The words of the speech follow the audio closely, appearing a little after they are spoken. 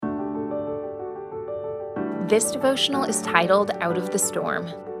This devotional is titled Out of the Storm.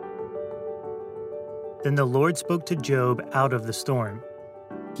 Then the Lord spoke to Job out of the storm.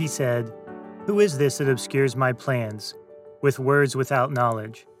 He said, "Who is this that obscures my plans with words without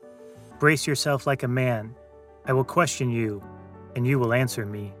knowledge? Brace yourself like a man. I will question you, and you will answer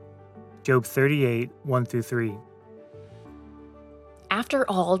me." Job 38, 1-3. After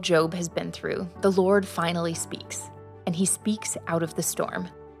all Job has been through, the Lord finally speaks, and he speaks out of the storm.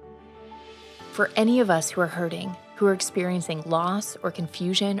 For any of us who are hurting, who are experiencing loss or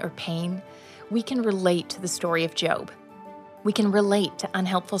confusion or pain, we can relate to the story of Job. We can relate to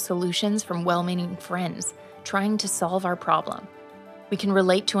unhelpful solutions from well-meaning friends trying to solve our problem. We can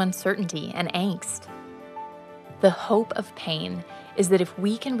relate to uncertainty and angst. The hope of pain is that if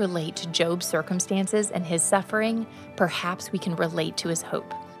we can relate to Job's circumstances and his suffering, perhaps we can relate to his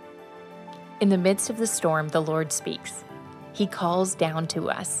hope. In the midst of the storm, the Lord speaks. He calls down to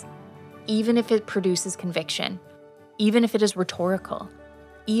us, even if it produces conviction, even if it is rhetorical,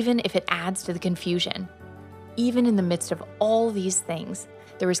 even if it adds to the confusion. Even in the midst of all these things,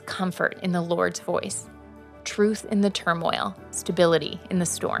 there is comfort in the Lord's voice, truth in the turmoil, stability in the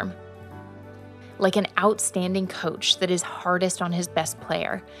storm. Like an outstanding coach that is hardest on his best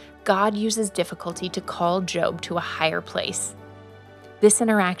player, God uses difficulty to call Job to a higher place. This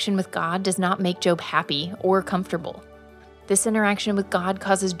interaction with God does not make Job happy or comfortable. This interaction with God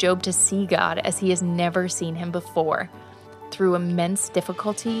causes Job to see God as he has never seen him before. Through immense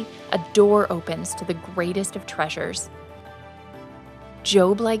difficulty, a door opens to the greatest of treasures.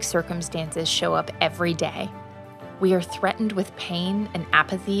 Job-like circumstances show up every day. We are threatened with pain and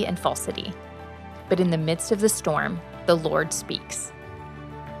apathy and falsity. But in the midst of the storm, the Lord speaks.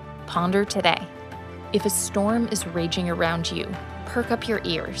 Ponder today. If a storm is raging around you, perk up your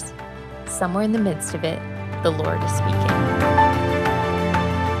ears. Somewhere in the midst of it, the Lord is speaking.